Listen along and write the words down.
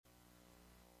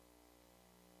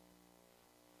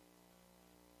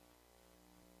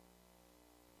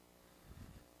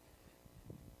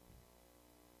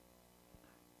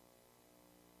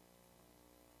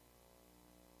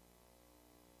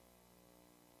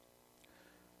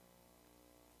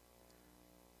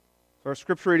So our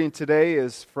scripture reading today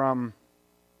is from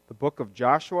the book of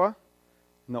Joshua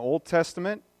in the Old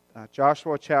Testament,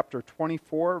 Joshua chapter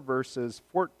 24, verses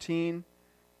 14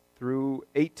 through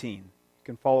 18. You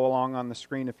can follow along on the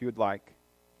screen if you would like.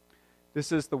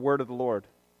 This is the word of the Lord.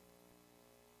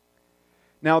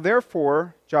 Now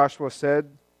therefore, Joshua said,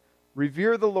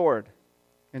 revere the Lord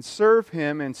and serve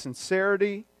him in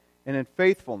sincerity and in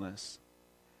faithfulness.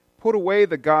 Put away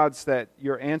the gods that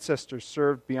your ancestors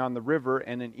served beyond the river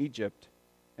and in Egypt,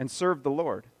 and serve the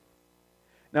Lord.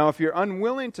 Now if you're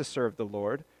unwilling to serve the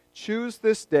Lord, choose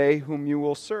this day whom you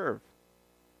will serve,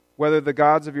 whether the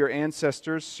gods of your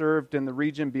ancestors served in the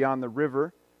region beyond the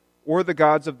river, or the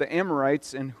gods of the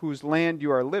Amorites in whose land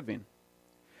you are living.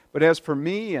 But as for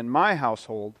me and my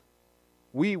household,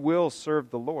 we will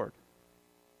serve the Lord.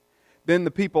 Then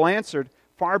the people answered,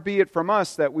 far be it from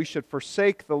us that we should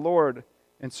forsake the Lord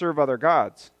and serve other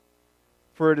gods.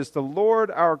 For it is the Lord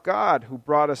our God who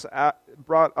brought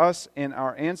us and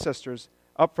our ancestors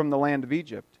up from the land of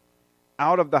Egypt,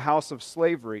 out of the house of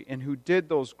slavery, and who did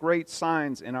those great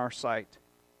signs in our sight.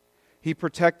 He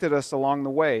protected us along the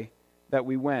way that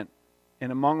we went,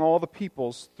 and among all the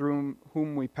peoples through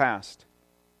whom we passed.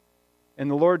 And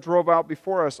the Lord drove out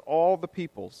before us all the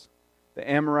peoples, the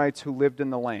Amorites who lived in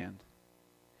the land.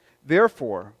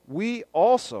 Therefore, we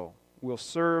also will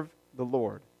serve the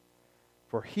Lord,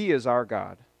 for he is our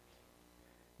God.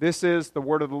 This is the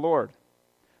word of the Lord.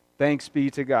 Thanks be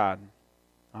to God.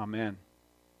 Amen.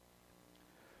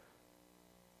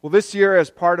 Well, this year, as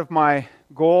part of my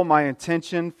goal, my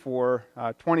intention for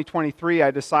 2023, I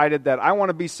decided that I want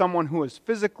to be someone who is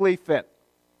physically fit.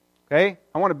 Okay?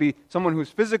 I want to be someone who's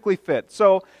physically fit.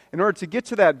 So, in order to get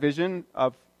to that vision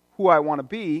of who I want to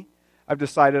be, I've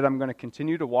decided I'm going to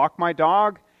continue to walk my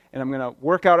dog, and I'm going to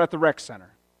work out at the rec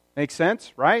center. Makes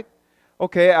sense, right?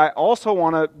 Okay, I also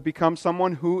want to become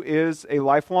someone who is a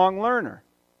lifelong learner,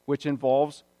 which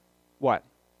involves what?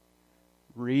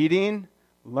 Reading,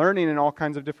 learning in all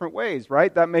kinds of different ways,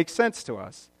 right? That makes sense to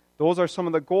us. Those are some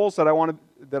of the goals that I want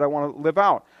to live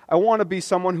out. I want to be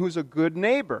someone who's a good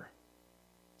neighbor.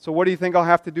 So what do you think I'll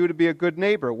have to do to be a good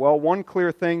neighbor? Well, one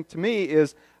clear thing to me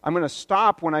is I'm going to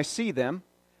stop when I see them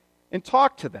and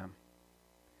talk to them.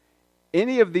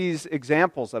 Any of these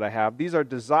examples that I have, these are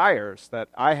desires that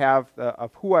I have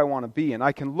of who I want to be. And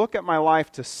I can look at my life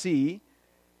to see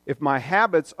if my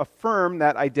habits affirm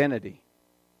that identity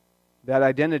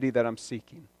that I'm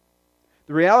seeking.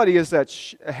 The reality is that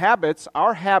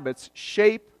our habits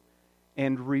shape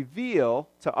and reveal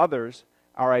to others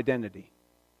our identity.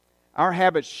 Our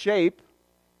habits shape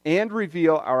and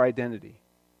reveal our identity.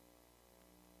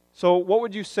 So what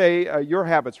would you say your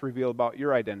habits reveal about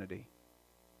your identity?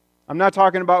 I'm not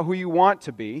talking about who you want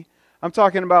to be. I'm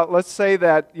talking about, let's say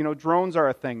that, drones are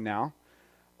a thing now.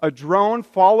 A drone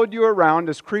followed you around,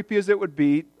 as creepy as it would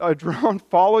be, a drone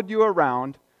followed you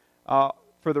around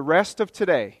for the rest of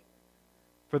today,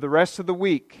 for the rest of the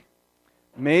week,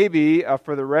 maybe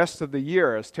for the rest of the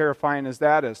year, as terrifying as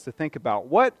that is to think about.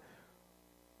 What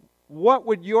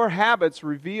would your habits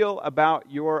reveal about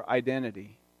your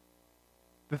identity?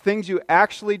 The things you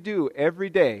actually do every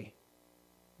day.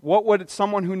 What would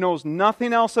someone who knows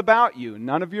nothing else about you,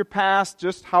 none of your past,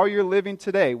 just how you're living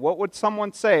today, what would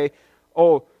someone say?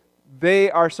 Oh, they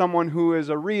are someone who is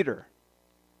a reader.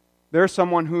 They're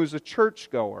someone who's a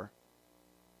churchgoer.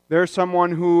 They're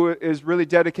someone who is really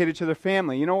dedicated to their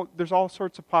family. There's all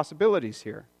sorts of possibilities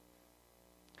here.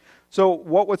 So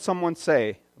what would someone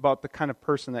say about the kind of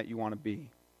person that you want to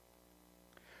be?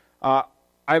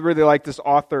 I really like this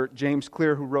author, James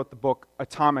Clear, who wrote the book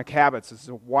Atomic Habits. It's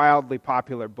a wildly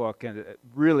popular book and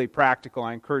really practical.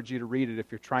 I encourage you to read it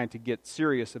if you're trying to get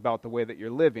serious about the way that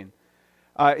you're living.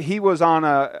 He was in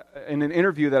an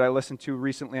interview that I listened to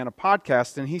recently on a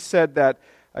podcast, and he said that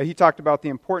he talked about the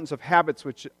importance of habits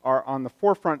which are on the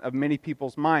forefront of many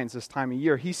people's minds this time of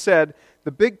year. He said,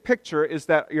 the big picture is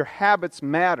that your habits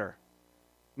matter,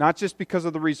 not just because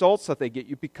of the results that they get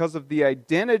you, because of the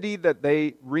identity that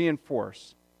they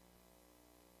reinforce.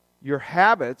 Your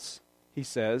habits, he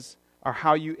says, are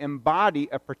how you embody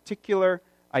a particular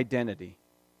identity.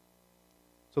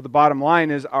 So the bottom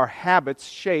line is our habits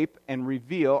shape and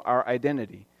reveal our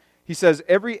identity. He says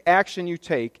every action you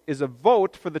take is a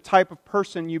vote for the type of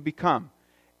person you become.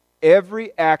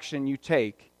 Every action you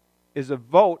take is a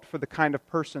vote for the kind of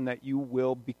person that you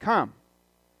will become.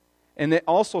 And it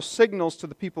also signals to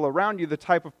the people around you the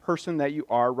type of person that you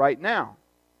are right now.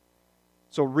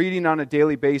 So reading on a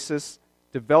daily basis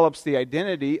develops the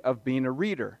identity of being a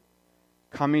reader.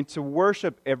 Coming to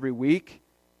worship every week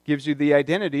gives you the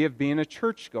identity of being a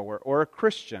churchgoer or a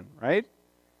Christian, right?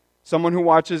 Someone who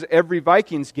watches every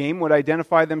Vikings game would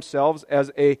identify themselves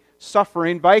as a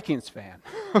suffering Vikings fan.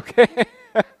 Okay?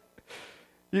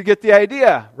 You get the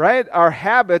idea, right? Our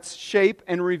habits shape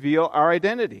and reveal our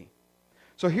identity.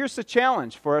 So here's the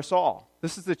challenge for us all.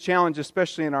 This is the challenge,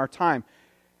 especially in our time.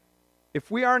 If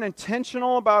we aren't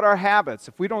intentional about our habits,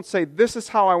 if we don't say, this is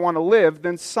how I want to live,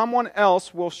 then someone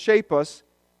else will shape us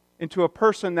into a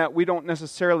person that we don't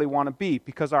necessarily want to be,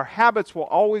 because our habits will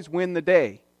always win the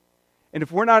day. And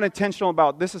if we're not intentional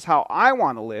about, this is how I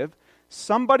want to live,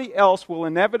 somebody else will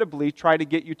inevitably try to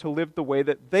get you to live the way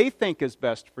that they think is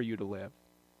best for you to live.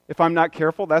 If I'm not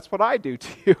careful, that's what I do to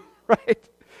you, right?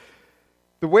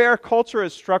 The way our culture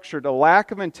is structured, a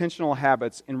lack of intentional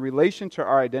habits in relation to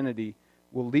our identity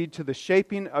will lead to the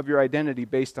shaping of your identity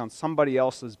based on somebody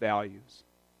else's values.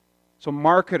 So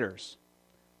marketers,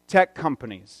 tech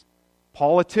companies,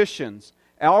 politicians,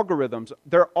 algorithms,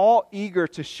 they're all eager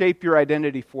to shape your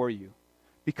identity for you.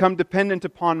 Become dependent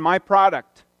upon my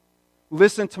product.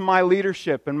 Listen to my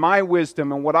leadership and my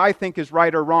wisdom and what I think is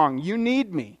right or wrong. You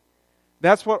need me.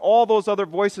 That's what all those other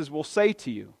voices will say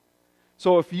to you.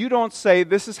 So if you don't say,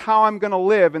 this is how I'm going to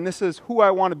live and this is who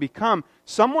I want to become,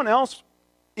 someone else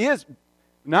is,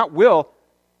 not will,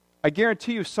 I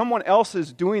guarantee you someone else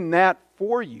is doing that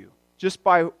for you just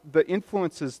by the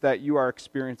influences that you are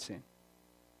experiencing.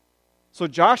 So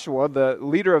Joshua, the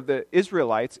leader of the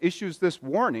Israelites, issues this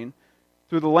warning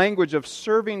through the language of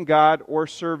serving God or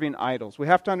serving idols. We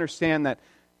have to understand that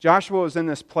Joshua was in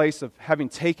this place of having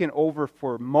taken over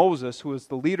for Moses, who was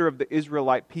the leader of the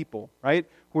Israelite people, right?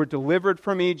 Who were delivered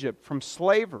from Egypt, from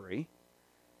slavery.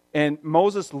 And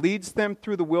Moses leads them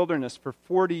through the wilderness for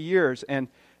 40 years. And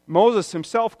Moses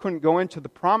himself couldn't go into the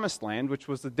promised land, which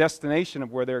was the destination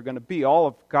of where they were going to be. All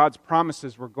of God's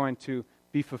promises were going to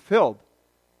be fulfilled.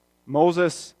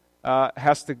 Moses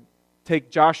has to take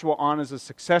Joshua on as a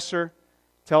successor,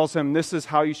 tells him this is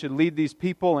how you should lead these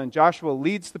people, and Joshua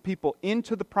leads the people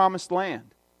into the promised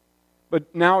land.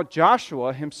 But now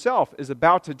Joshua himself is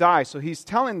about to die, so he's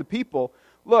telling the people,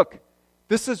 look,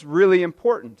 this is really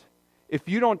important. If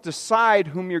you don't decide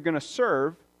whom you're going to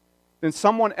serve, then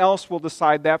someone else will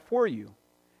decide that for you.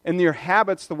 And your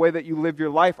habits, the way that you live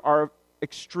your life, are of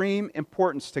extreme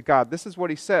importance to God. This is what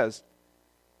he says.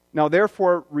 Now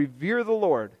therefore, revere the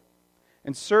Lord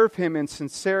and serve him in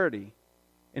sincerity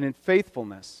and in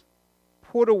faithfulness.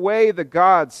 Put away the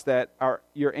gods that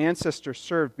your ancestors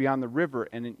served beyond the river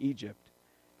and in Egypt,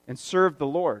 and serve the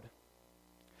Lord.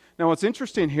 Now what's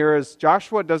interesting here is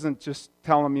Joshua doesn't just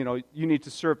tell them, you need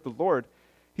to serve the Lord.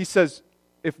 He says,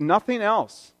 if nothing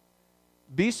else,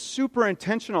 be super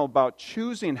intentional about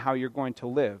choosing how you're going to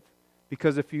live.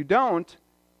 Because if you don't,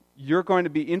 you're going to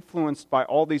be influenced by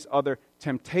all these other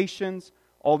temptations,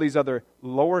 all these other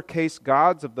lowercase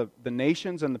gods of the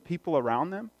nations and the people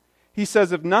around them. He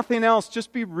says, if nothing else,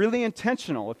 just be really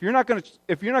intentional. If you're not going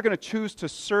to choose to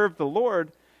serve the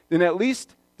Lord, then at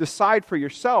least decide for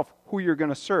yourself who you're going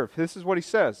to serve. This is what he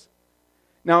says.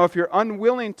 Now, if you're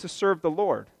unwilling to serve the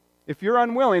Lord, if you're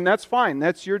unwilling, that's fine.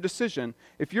 That's your decision.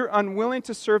 If you're unwilling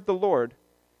to serve the Lord,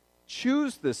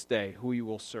 choose this day who you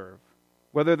will serve.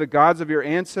 Whether the gods of your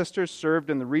ancestors served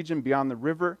in the region beyond the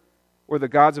river, or the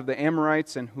gods of the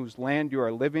Amorites in whose land you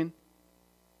are living.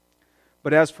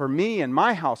 But as for me and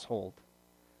my household,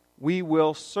 we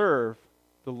will serve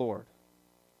the Lord.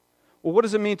 Well, what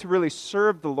does it mean to really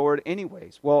serve the Lord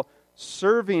anyways? Well,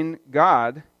 serving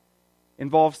God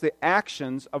involves the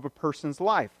actions of a person's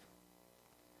life.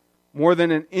 More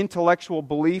than an intellectual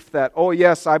belief that, oh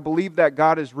yes, I believe that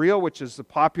God is real, which is the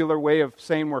popular way of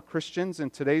saying we're Christians in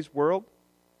today's world.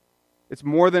 It's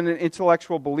more than an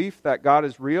intellectual belief that God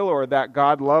is real or that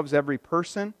God loves every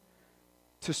person.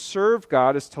 To serve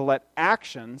God is to let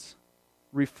actions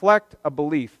reflect a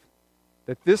belief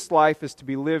that this life is to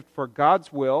be lived for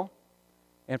God's will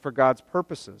and for God's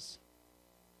purposes.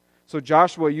 So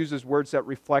Joshua uses words that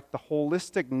reflect the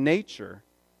holistic nature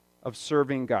of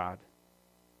serving God.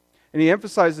 And he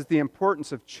emphasizes the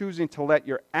importance of choosing to let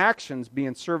your actions be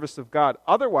in service of God.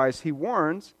 Otherwise, he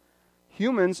warns,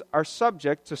 humans are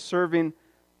subject to serving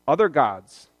other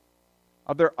gods,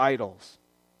 other idols.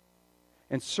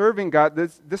 And serving God,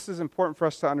 this is important for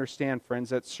us to understand,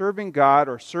 friends, that serving God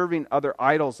or serving other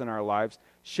idols in our lives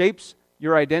shapes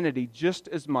your identity just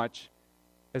as much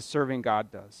as serving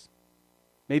God does.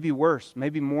 Maybe worse,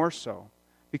 maybe more so.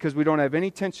 Because we don't have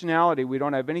any intentionality, we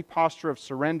don't have any posture of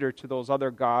surrender to those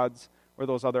other gods or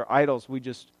those other idols. We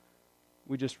just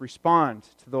respond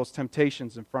to those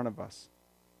temptations in front of us.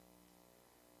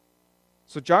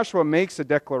 So Joshua makes a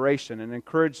declaration and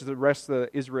encourages the rest of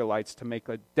the Israelites to make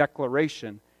a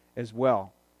declaration as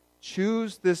well.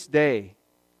 Choose this day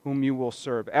whom you will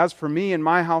serve. As for me and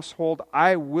my household,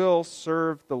 I will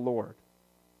serve the Lord.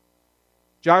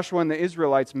 Joshua and the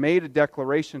Israelites made a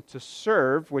declaration to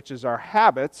serve, which is our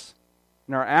habits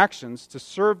and our actions, to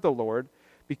serve the Lord,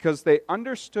 because they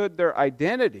understood their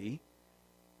identity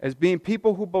as being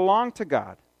people who belong to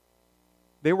God.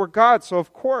 They were God, so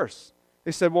of course,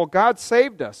 they said, well, God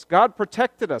saved us, God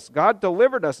protected us, God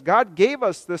delivered us, God gave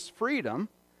us this freedom,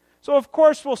 so of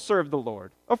course we'll serve the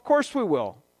Lord. Of course we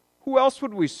will. Who else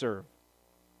would we serve?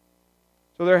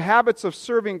 So their habits of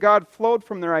serving God flowed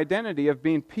from their identity of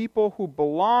being people who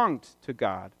belonged to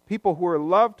God, people who were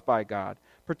loved by God,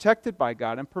 protected by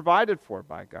God, and provided for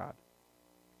by God.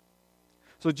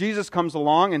 So Jesus comes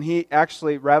along, and he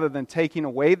actually, rather than taking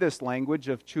away this language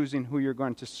of choosing who you're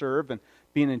going to serve and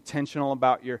being intentional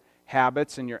about your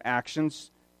habits and your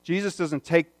actions, Jesus doesn't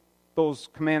take those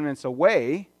commandments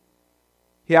away.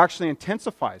 He actually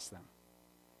intensifies them.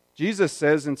 Jesus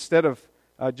says, instead of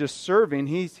just serving,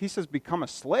 he says, become a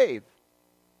slave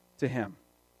to him.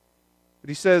 But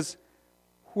he says,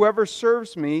 whoever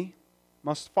serves me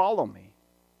must follow me.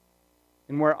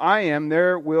 And where I am,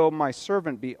 there will my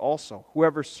servant be also.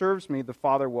 Whoever serves me, the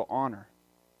Father will honor.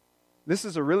 This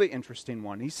is a really interesting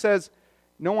one. He says,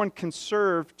 no one can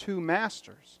serve two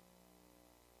masters.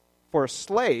 For a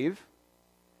slave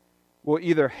will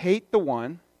either hate the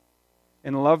one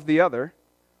and love the other,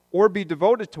 or be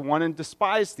devoted to one and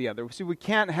despise the other. See, we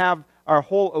can't have our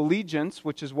whole allegiance,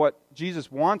 which is what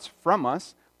Jesus wants from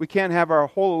us. We can't have our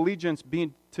whole allegiance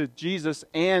being to Jesus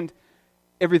and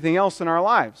everything else in our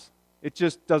lives. It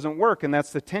just doesn't work, and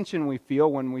that's the tension we feel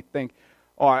when we think,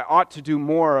 oh, I ought to do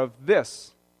more of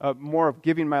this, more of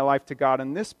giving my life to God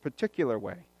in this particular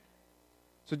way.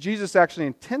 So Jesus actually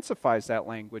intensifies that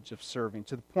language of serving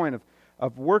to the point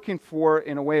of working for,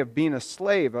 in a way of being a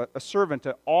slave, a servant,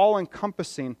 an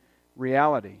all-encompassing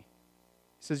reality. He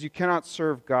says you cannot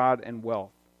serve God and wealth.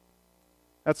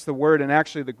 That's the word, and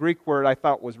actually the Greek word I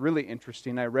thought was really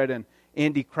interesting. I read in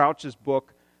Andy Crouch's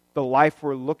book, The Life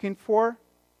We're Looking For.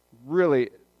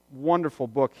 Really wonderful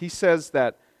book. He says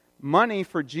that money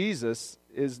for Jesus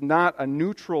is not a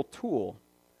neutral tool,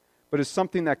 but is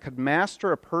something that could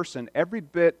master a person every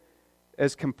bit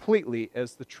as completely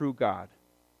as the true God.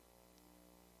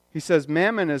 He says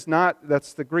mammon is not,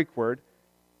 that's the Greek word,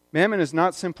 mammon is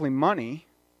not simply money.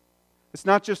 It's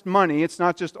not just money. It's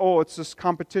not just, it's this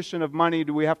competition of money.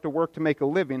 Do we have to work to make a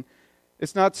living?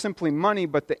 It's not simply money,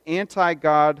 but the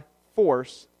anti-God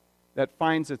force that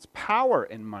finds its power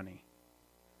in money.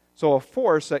 So a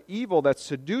force, an evil that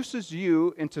seduces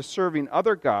you into serving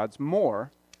other gods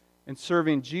more and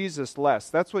serving Jesus less.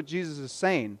 That's what Jesus is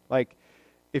saying. Like,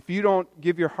 if you don't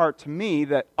give your heart to me,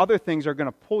 that other things are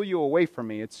going to pull you away from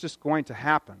me. It's just going to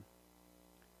happen.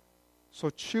 So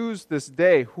choose this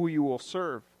day who you will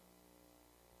serve.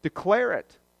 Declare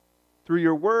it through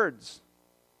your words,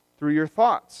 through your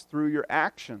thoughts, through your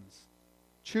actions.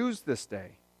 Choose this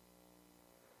day.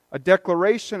 A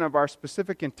declaration of our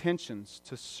specific intentions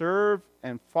to serve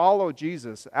and follow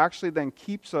Jesus actually then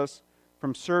keeps us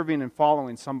from serving and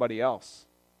following somebody else,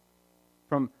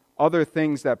 from other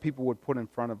things that people would put in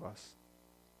front of us.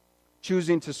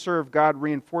 Choosing to serve God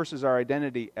reinforces our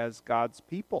identity as God's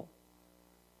people,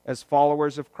 as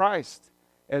followers of Christ,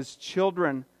 as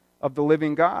children of the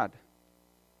living God.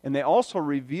 And they also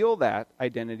reveal that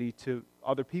identity to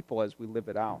other people as we live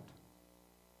it out.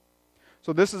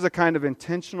 So this is a kind of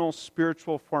intentional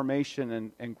spiritual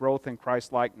formation and growth in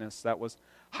Christ-likeness that was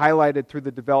highlighted through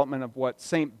the development of what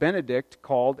St. Benedict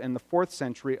called in the 4th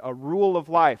century a rule of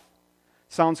life.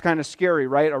 Sounds kind of scary,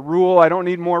 right? A rule, I don't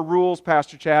need more rules,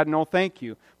 Pastor Chad, no thank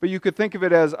you. But you could think of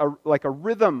it as like a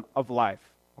rhythm of life,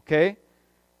 okay?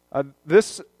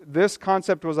 This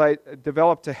concept was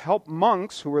developed to help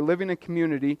monks who were living in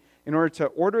community in order to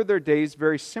order their days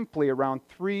very simply around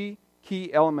 3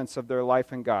 key elements of their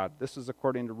life in God. This is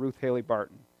according to Ruth Haley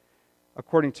Barton.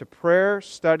 According to prayer,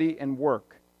 study, and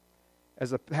work,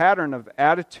 as a pattern of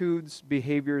attitudes,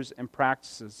 behaviors, and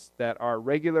practices that are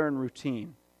regular and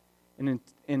routine, and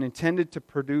intended to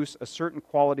produce a certain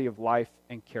quality of life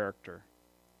and character.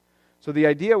 So the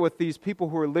idea with these people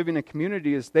who are living in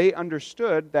community is they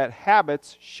understood that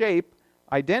habits shape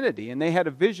identity, and they had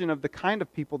a vision of the kind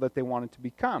of people that they wanted to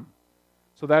become.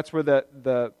 So that's where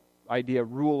the idea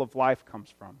rule of life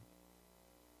comes from.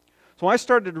 So I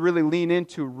started to really lean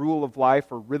into rule of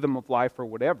life or rhythm of life or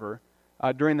whatever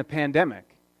during the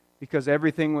pandemic, because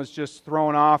everything was just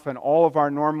thrown off and all of our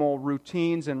normal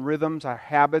routines and rhythms, our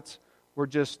habits were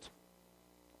just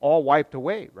all wiped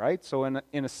away, right? So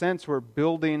in a sense, we're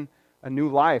building a new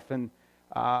life. And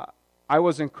I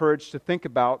was encouraged to think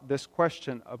about this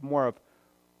question of more of,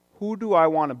 who do I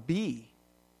want to be?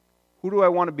 Who do I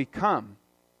want to become?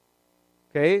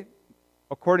 Okay?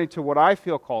 According to what I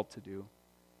feel called to do.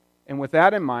 And with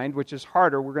that in mind, which is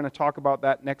harder, we're going to talk about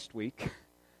that next week.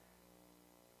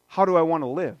 How do I want to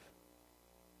live?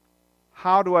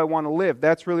 How do I want to live?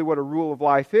 That's really what a rule of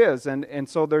life is. And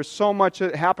so there's so much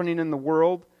happening in the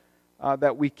world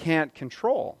that we can't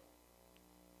control.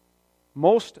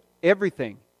 Most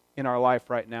everything in our life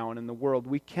right now and in the world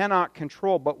we cannot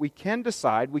control, but we can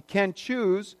decide, we can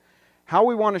choose how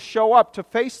we want to show up to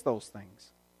face those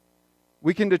things.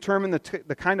 We can determine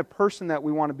the kind of person that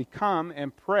we want to become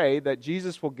and pray that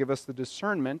Jesus will give us the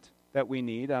discernment that we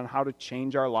need on how to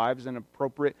change our lives in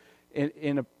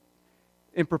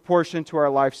proportion to our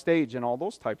life stage and all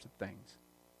those types of things.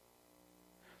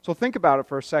 So think about it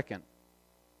for a second.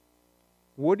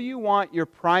 What do you want your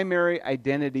primary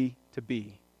identity to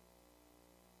be?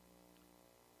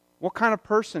 What kind of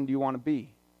person do you want to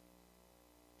be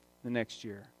the next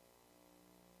year?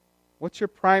 What's your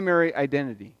primary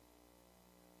identity?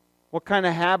 What kind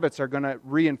of habits are going to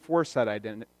reinforce that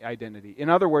identity? In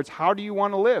other words, how do you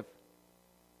want to live?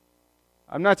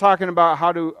 I'm not talking about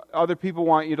how do other people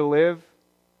want you to live.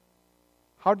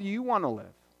 How do you want to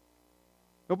live?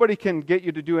 Nobody can get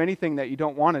you to do anything that you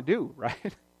don't want to do,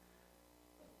 right?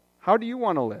 How do you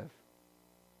want to live?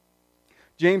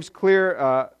 James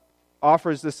Clear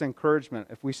offers this encouragement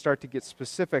if we start to get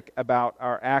specific about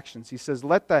our actions. He says,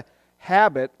 let the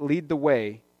habit lead the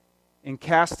way in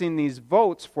casting these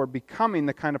votes for becoming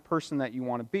the kind of person that you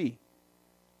want to be.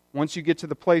 Once you get to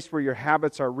the place where your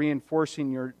habits are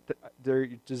reinforcing your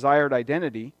desired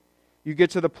identity, you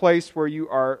get to the place where you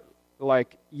are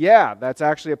like, yeah, that's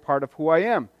actually a part of who I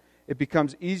am. It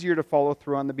becomes easier to follow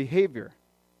through on the behavior.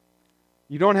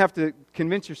 You don't have to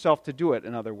convince yourself to do it,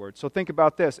 in other words. So think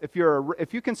about this. If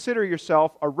you consider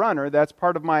yourself a runner, that's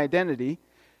part of my identity,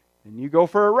 then you go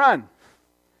for a run.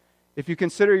 If you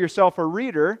consider yourself a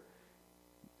reader,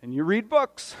 and you read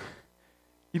books,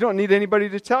 you don't need anybody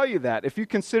to tell you that. If you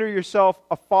consider yourself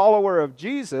a follower of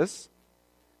Jesus,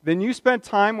 then you spend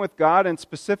time with God in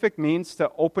specific means to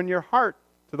open your heart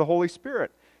to the Holy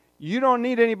Spirit. You don't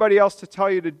need anybody else to tell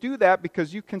you to do that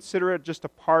because you consider it just a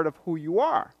part of who you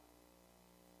are.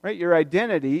 Right? Your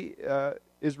identity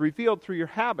is revealed through your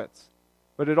habits,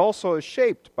 but it also is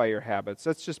shaped by your habits.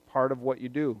 That's just part of what you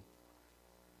do.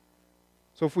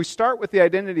 So if we start with the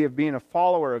identity of being a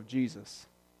follower of Jesus,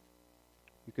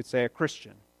 you could say a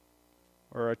Christian,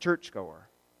 or a churchgoer,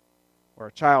 or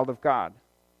a child of God.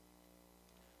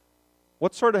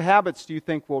 What sort of habits do you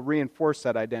think will reinforce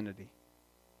that identity?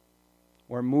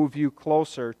 Or move you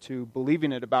closer to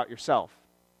believing it about yourself?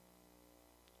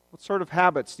 What sort of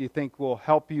habits do you think will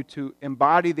help you to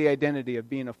embody the identity of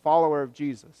being a follower of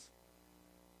Jesus?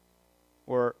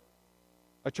 Or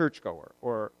a churchgoer,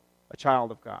 or a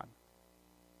child of God?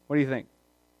 What do you think?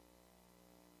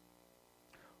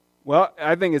 Well,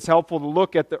 I think it's helpful to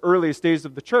look at the earliest days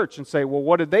of the church and say, well,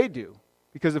 what did they do?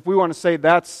 Because if we want to say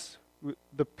that's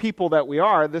the people that we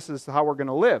are, this is how we're going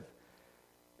to live.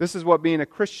 This is what being a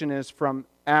Christian is from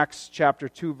Acts chapter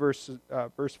 2,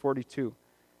 verse 42.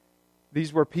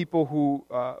 These were people who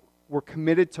were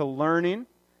committed to learning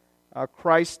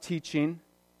Christ's teaching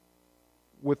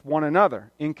with one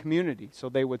another in community. So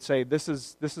they would say, this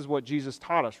is what Jesus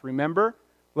taught us. Remember?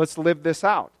 Let's live this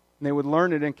out. And they would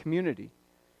learn it in community.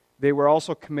 They were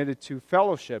also committed to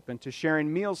fellowship and to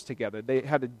sharing meals together. They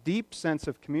had a deep sense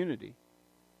of community.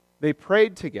 They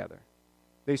prayed together.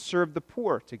 They served the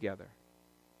poor together.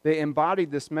 They embodied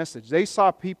this message. These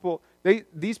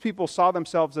people saw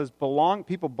themselves as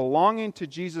people belonging to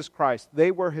Jesus Christ. They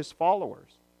were His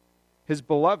followers, His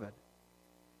beloved.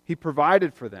 He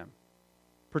provided for them,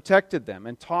 protected them,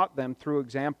 and taught them through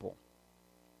example.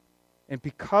 And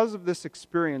because of this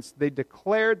experience, they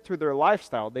declared through their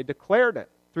lifestyle, that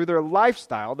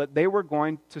they were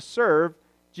going to serve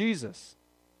Jesus.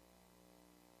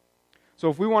 So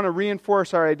if we want to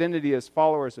reinforce our identity as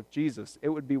followers of Jesus, it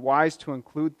would be wise to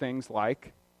include things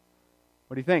like,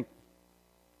 what do you think?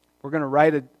 We're going to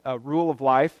write a rule of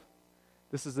life.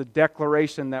 This is a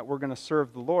declaration that we're going to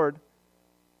serve the Lord.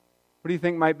 What do you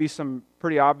think might be some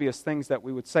pretty obvious things that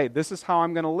we would say? This is how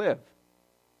I'm going to live.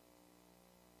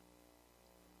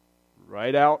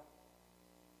 Write out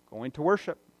going to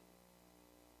worship.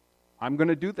 I'm going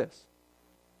to do this.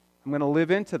 I'm going to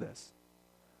live into this.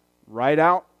 Write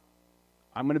out,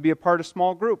 I'm going to be a part of a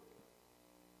small group.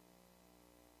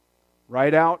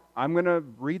 Write out, I'm going to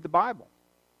read the Bible.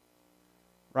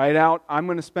 Write out, I'm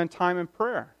going to spend time in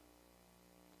prayer.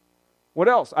 What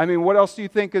else? What else do you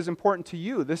think is important to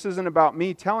you? This isn't about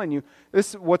me telling you.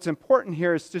 What's important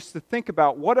here is just to think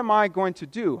about, what am I going to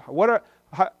do? What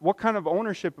kind of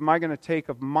ownership am I going to take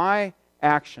of my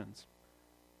actions,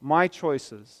 my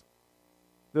choices,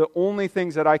 the only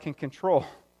things that I can control.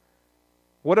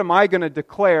 What am I going to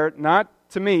declare? Not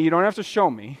to me, you don't have to show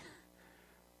me.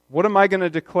 What am I going to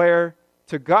declare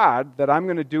to God that I'm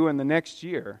going to do in the next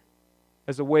year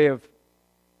as a way of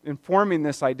informing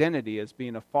this identity as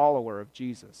being a follower of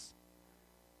Jesus?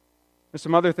 There's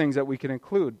some other things that we can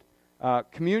include.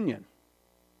 Communion,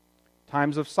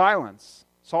 times of silence,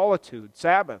 solitude,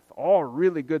 Sabbath, all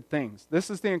really good things. This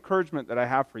is the encouragement that I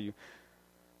have for you.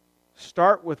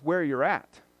 Start with where you're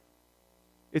at.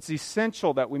 It's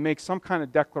essential that we make some kind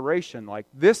of declaration like,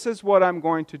 this is what I'm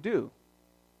going to do.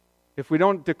 If we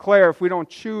don't declare, if we don't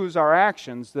choose our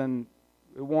actions, then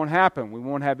it won't happen. We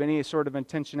won't have any sort of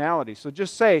intentionality. So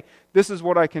just say, this is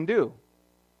what I can do.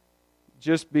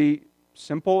 Just be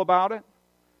simple about it.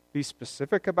 Be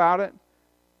specific about it.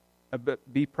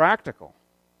 Be practical.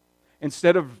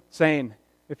 Instead of saying,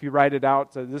 if you write it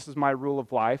out, this is my rule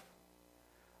of life,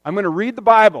 I'm going to read the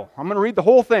Bible. I'm going to read the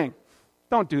whole thing.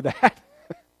 Don't do that.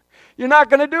 You're not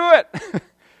going to do it.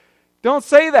 Don't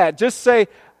say that. Just say,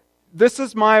 this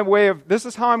is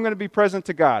how I'm going to be present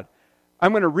to God.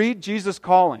 I'm going to read Jesus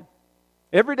Calling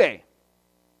every day.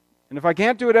 And if I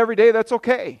can't do it every day, that's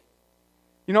okay.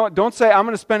 You know what? Don't say, I'm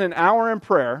going to spend an hour in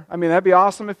prayer. I mean, that'd be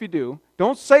awesome if you do.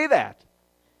 Don't say that.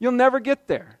 You'll never get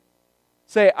there.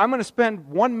 Say, I'm going to spend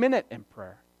 1 minute in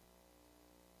prayer.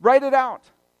 Write it out.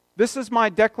 This is my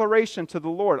declaration to the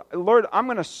Lord. Lord, I'm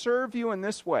going to serve you in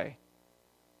this way.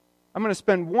 I'm going to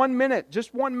spend 1 minute,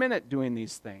 just 1 minute doing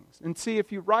these things. And see,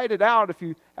 if you write it out, if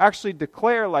you actually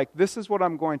declare, like, this is what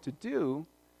I'm going to do,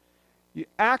 you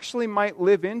actually might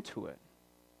live into it.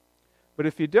 But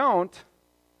if you don't,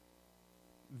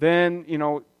 then,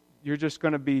 you're just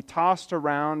going to be tossed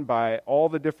around by all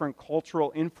the different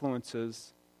cultural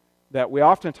influences that we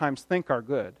oftentimes think are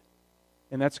good.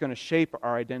 And that's going to shape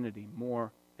our identity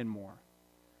more and more.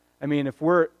 I mean, if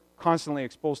we're constantly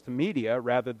exposed to media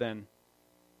rather than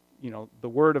the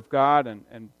Word of God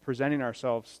and presenting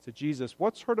ourselves to Jesus,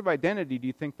 what sort of identity do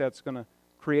you think that's going to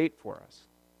create for us?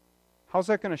 How's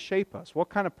that going to shape us? What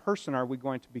kind of person are we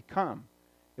going to become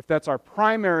if that's our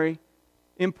primary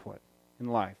input in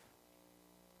life?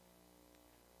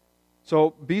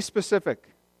 So be specific.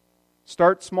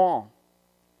 Start small.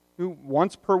 Do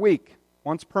once per week,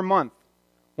 once per month,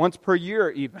 once per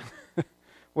year even.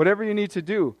 Whatever you need to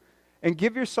do. And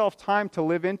give yourself time to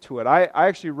live into it. I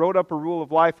actually wrote up a rule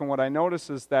of life, and what I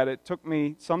noticed is that it took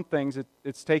me, some things,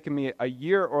 it's taken me a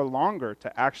year or longer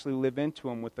to actually live into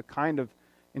them with the kind of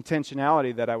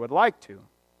intentionality that I would like to.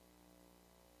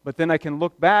 But then I can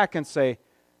look back and say,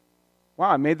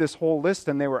 wow, I made this whole list,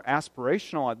 and they were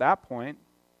aspirational at that point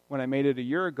when I made it a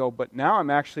year ago, but now I'm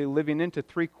actually living into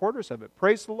 3/4 of it.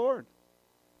 Praise the Lord.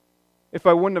 If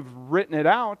I wouldn't have written it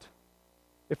out,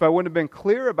 if I wouldn't have been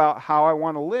clear about how I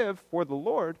want to live for the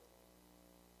Lord,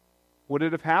 would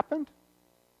it have happened?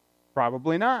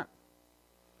 Probably not.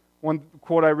 One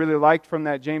quote I really liked from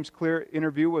that James Clear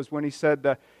interview was when he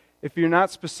said, if you're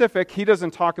not specific, he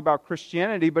doesn't talk about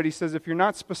Christianity, but he says if you're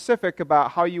not specific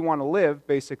about how you want to live,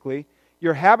 basically,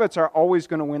 your habits are always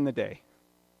going to win the day.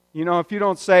 If you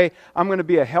don't say, I'm going to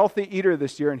be a healthy eater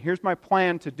this year, and here's my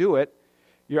plan to do it,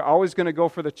 you're always going to go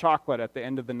for the chocolate at the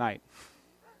end of the night.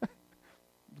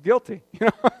 Guilty,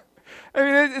 I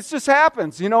mean, it just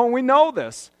happens, we know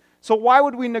this. So why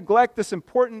would we neglect this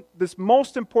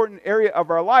most important area of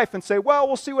our life and say, well,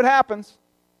 we'll see what happens.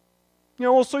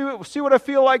 We'll see what I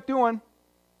feel like doing.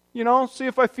 See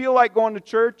if I feel like going to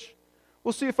church.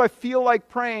 We'll see if I feel like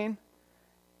praying.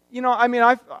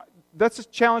 That's a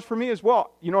challenge for me as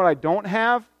well. You know what I don't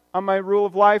have on my rule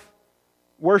of life?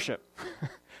 Worship.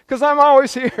 Because I'm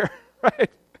always here, right?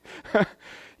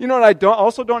 You know what I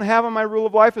also don't have on my rule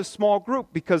of life is small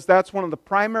group, because that's one of the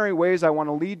primary ways I want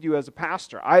to lead you as a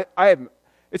pastor.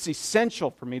 It's essential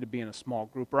for me to be in a small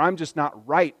group, or I'm just not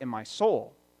right in my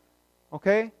soul.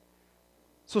 Okay?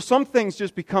 So some things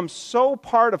just become so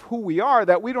part of who we are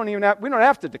that we don't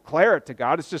have to declare it to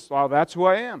God. It's just, well, that's who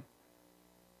I am.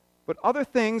 But other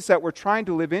things that we're trying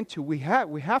to live into, we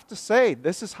have to say,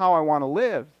 this is how I want to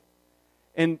live.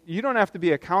 And you don't have to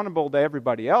be accountable to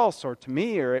everybody else or to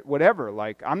me or whatever.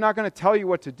 Like, I'm not going to tell you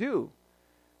what to do.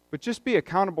 But just be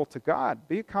accountable to God.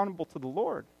 Be accountable to the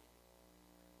Lord.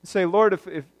 And say, Lord,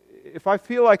 if I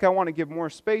feel like I want to give more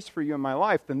space for you in my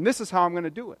life, then this is how I'm going to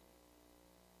do it.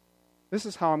 This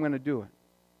is how I'm going to do it.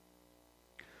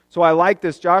 So I like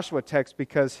this Joshua text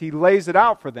because he lays it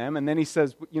out for them, and then he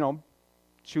says,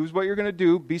 choose what you're going to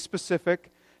do, be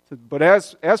specific. But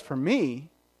as for me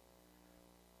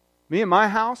and my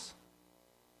house,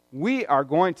 we are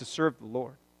going to serve the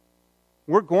Lord.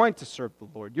 We're going to serve the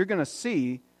Lord. You're going to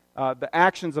see the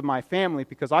actions of my family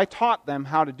because I taught them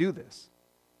how to do this.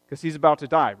 Because he's about to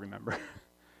die, remember?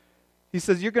 He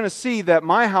says, you're going to see that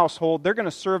my household, they're going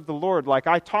to serve the Lord like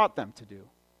I taught them to do.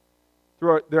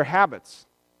 Through their habits,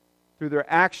 through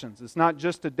their actions. It's not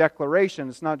just a declaration,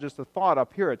 it's not just a thought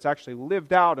up here. It's actually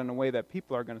lived out in a way that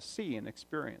people are going to see and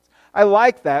experience. I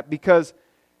like that because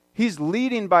he's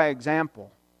leading by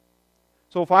example.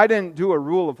 So if I didn't do a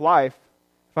rule of life,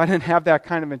 if I didn't have that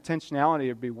kind of intentionality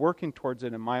to be working towards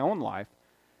it in my own life,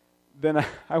 then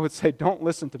I would say, don't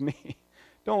listen to me.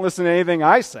 Don't listen to anything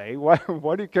I say. Why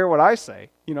do you care what I say?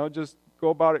 Just go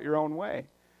about it your own way.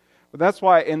 But that's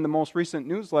why in the most recent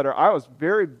newsletter, I was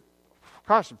it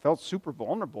felt super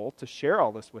vulnerable to share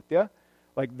all this with you.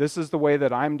 Like, this is the way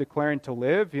that I'm declaring to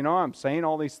live. I'm saying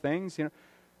all these things.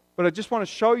 But I just want to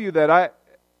show you that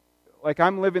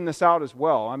I'm living this out as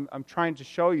well. I'm trying to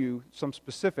show you some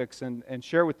specifics and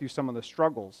share with you some of the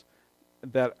struggles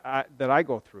that I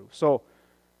go through. So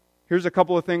here's a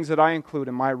couple of things that I include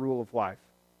in my rule of life.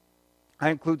 I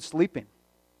include sleeping.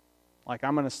 Like,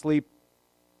 I'm going to sleep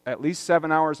at least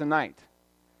 7 hours a night.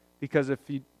 Because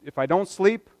if I don't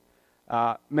sleep,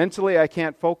 mentally I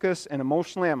can't focus, and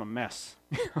emotionally I'm a mess.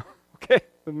 Okay?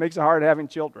 It makes it hard having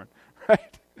children,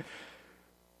 right?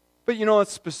 But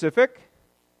it's specific,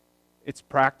 it's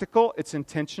practical, it's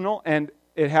intentional, and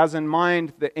it has in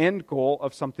mind the end goal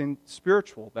of something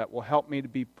spiritual that will help me to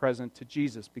be present to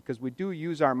Jesus, because we do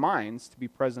use our minds to be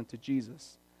present to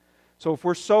Jesus. So if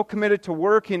we're so committed to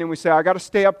working and we say, I got to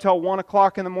stay up till 1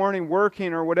 o'clock in the morning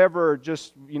working or whatever, or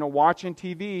just, watching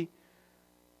TV,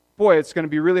 boy, it's going to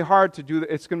be really hard to do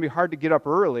that. It's going to be hard to get up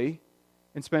early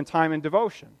and spend time in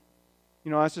devotion.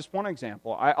 That's just one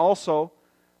example. I also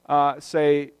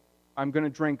say I'm going to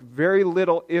drink very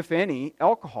little, if any,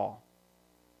 alcohol.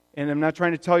 And I'm not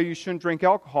trying to tell you shouldn't drink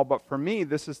alcohol, but for me,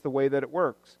 this is the way that it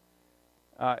works.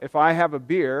 If I have a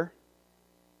beer,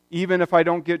 even if I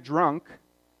don't get drunk,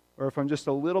 or if I'm just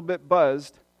a little bit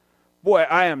buzzed, boy,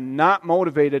 I am not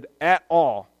motivated at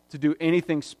all to do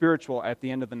anything spiritual at the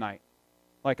end of the night,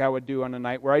 like I would do on a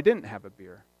night where I didn't have a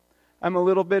beer. I'm a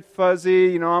little bit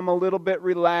fuzzy, I'm a little bit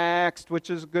relaxed,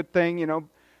 which is a good thing, And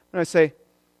I say,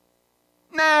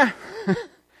 nah,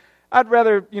 I'd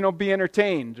rather, be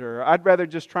entertained, or I'd rather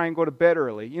just try and go to bed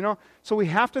early, So we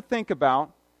have to think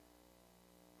about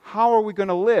how are we going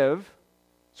to live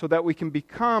so that we can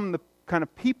become the kind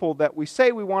of people that we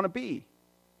say we want to be.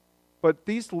 But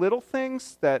these little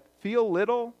things that feel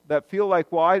little, that feel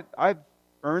like, well, I've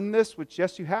earned this, which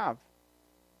yes, you have.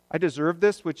 I deserve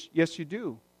this, which yes, you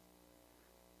do.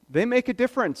 They make a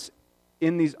difference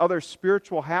in these other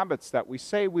spiritual habits that we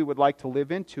say we would like to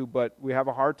live into, but we have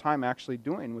a hard time actually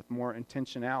doing with more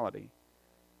intentionality.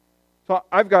 So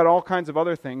I've got all kinds of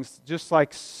other things, just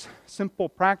like simple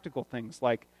practical things,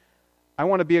 like I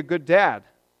want to be a good dad.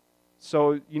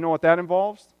 So you know what that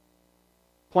involves?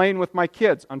 Playing with my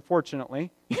kids,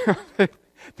 unfortunately.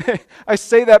 I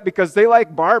say that because they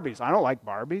like Barbies. I don't like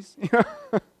Barbies.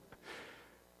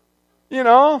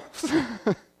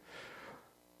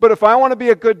 But if I want to be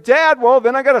a good dad, well,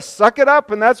 then I got to suck it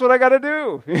up, and that's what I got to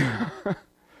do.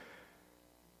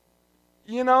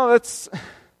 That's...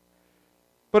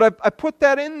 But I put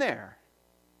that in there.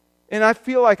 And I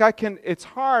feel like it's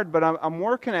hard, but I'm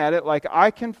working at it. Like I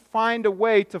can find a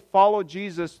way to follow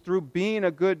Jesus through being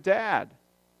a good dad.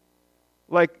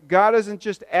 Like God isn't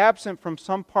just absent from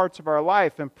some parts of our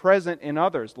life and present in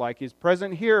others. Like He's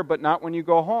present here, but not when you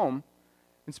go home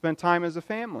and spend time as a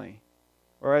family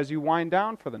or as you wind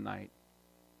down for the night.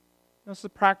 This is the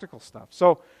practical stuff.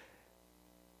 So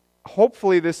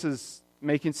hopefully this is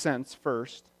making sense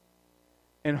first.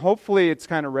 And hopefully it's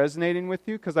kind of resonating with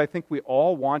you, because I think we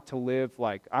all want to live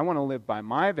I want to live by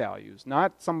my values,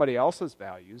 not somebody else's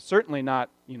values. Certainly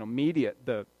not,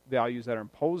 the values that are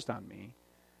imposed on me.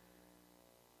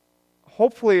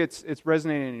 Hopefully it's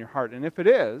resonating in your heart. And if it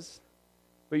is,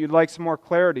 but you'd like some more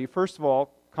clarity, first of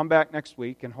all, come back next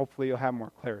week and hopefully you'll have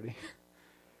more clarity.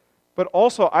 But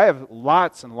also, I have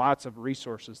lots and lots of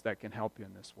resources that can help you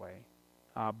in this way.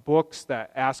 Books that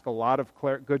ask a lot of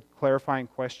good clarifying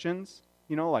questions.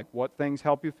 Like what things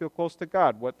help you feel close to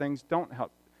God, what things don't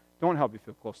help you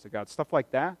feel close to God, stuff like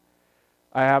that.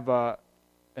 I have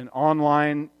an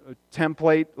online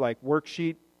template,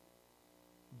 worksheet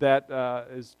that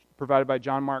is provided by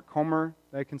John Mark Comer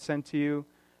that I can send to you.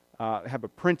 I have a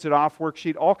printed off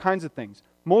worksheet, all kinds of things.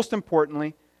 Most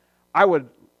importantly, I would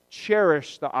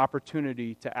cherish the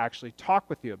opportunity to actually talk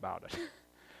with you about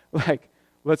it.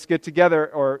 Let's get together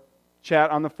or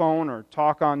chat on the phone or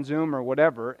talk on Zoom or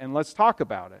whatever, and let's talk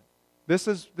about it. This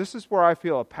is where I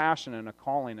feel a passion and a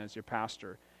calling as your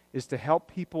pastor, is to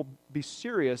help people be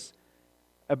serious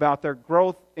about their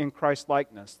growth in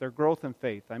Christ-likeness, their growth in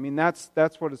faith. I mean, that's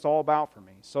what it's all about for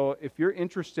me. So if you're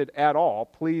interested at all,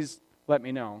 please let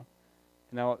me know,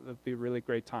 and that'll be a really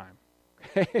great time.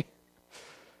 Okay?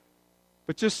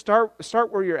 But just start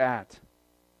where you're at.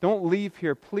 Don't leave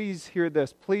here. Please hear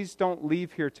this. Please don't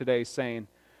leave here today saying,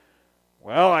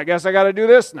 well, I guess I got to do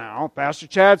this now. Pastor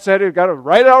Chad said I've got to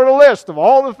write out a list of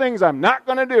all the things I'm not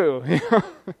going to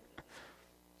do.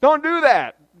 Don't do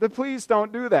that. Please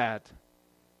don't do that.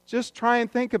 Just try and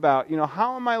think about,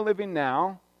 how am I living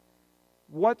now?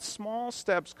 What small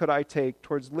steps could I take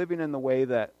towards living in the way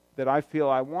that I feel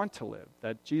I want to live,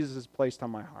 that Jesus has placed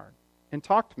on my heart? And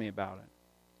talk to me about it.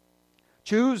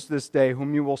 Choose this day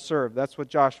whom you will serve. That's what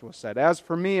Joshua said. As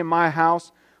for me and my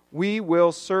house, we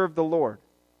will serve the Lord.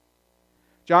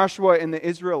 Joshua and the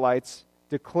Israelites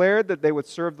declared that they would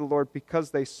serve the Lord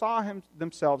because they saw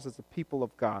themselves as a people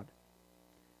of God.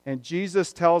 And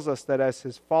Jesus tells us that as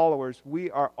His followers,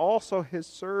 we are also His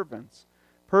servants,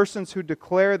 persons who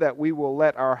declare that we will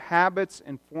let our habits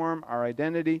inform our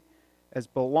identity as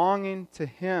belonging to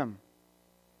Him.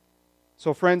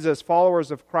 So friends, as followers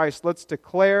of Christ, let's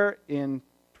declare in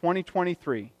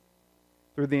 2023,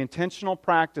 through the intentional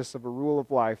practice of a rule of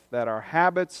life, that our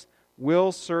habits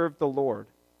will serve the Lord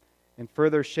and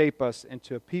further shape us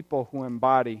into a people who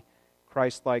embody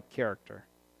Christ-like character.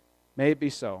 May it be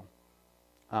so.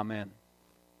 Amen.